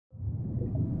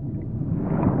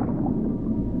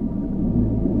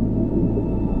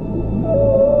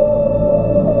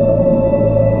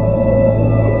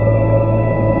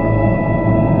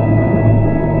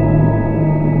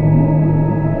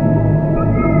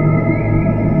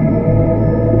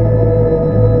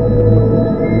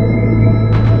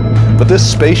This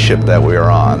spaceship that we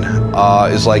are on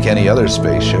is like any other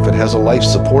spaceship. It has a life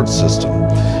support system,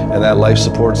 and that life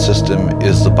support system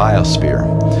is the biosphere.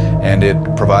 And it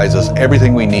provides us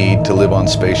everything we need to live on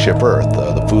spaceship Earth.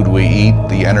 The food we eat,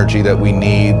 the energy that we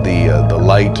need, the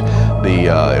light,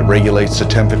 it regulates the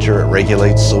temperature, it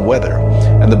regulates the weather.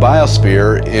 And the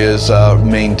biosphere is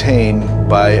maintained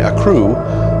by a crew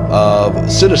of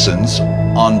citizens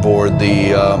on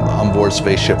board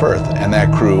spaceship Earth. And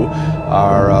that crew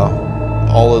are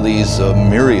all of these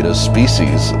myriad of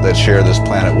species that share this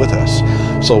planet with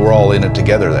us. So we're all in it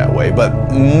together that way.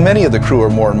 But many of the crew are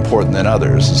more important than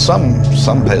others. Some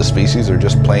species are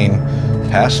just plain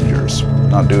passengers,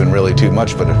 not doing really too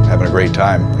much, but having a great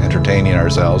time, entertaining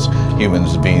ourselves.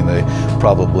 Humans being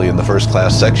probably in the first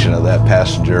class section of that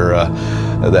passenger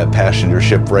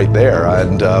ship right there.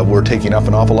 And we're taking up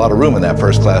an awful lot of room in that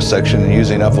first class section and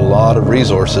using up a lot of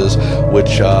resources,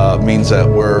 which means that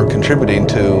we're contributing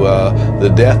to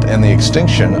the death and the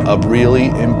extinction of really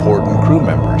important crew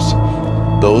members.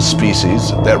 Those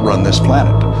species that run this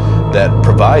planet, that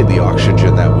provide the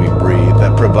oxygen that we breathe,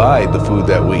 that provide the food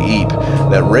that we eat,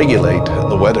 that regulate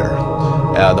the weather.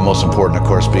 The most important, of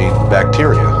course, being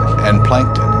bacteria and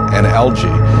plankton and algae,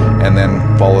 and then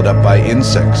followed up by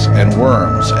insects and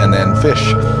worms and then fish.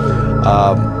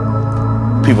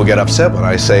 People get upset when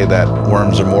I say that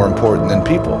worms are more important than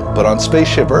people, but on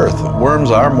spaceship Earth,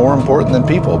 worms are more important than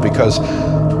people because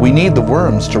we need the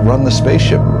worms to run the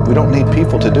spaceship. We don't need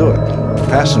people to do it.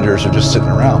 Passengers are just sitting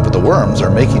around, but the worms are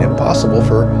making it possible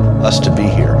for us to be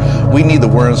here. We need the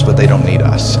worms, but they don't need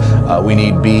us. We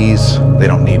need bees, they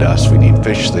don't need us. We need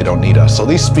fish, they don't need us. So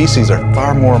these species are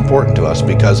far more important to us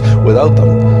because without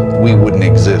them, we wouldn't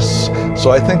exist.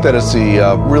 So I think that it's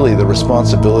really the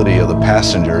responsibility of the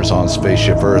passengers on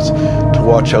spaceship Earth to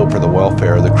watch out for the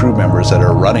welfare of the crew members that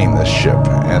are running this ship,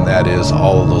 and that is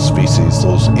all of those species,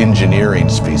 those engineering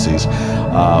species,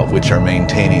 which are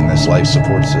maintaining this life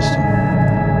support system.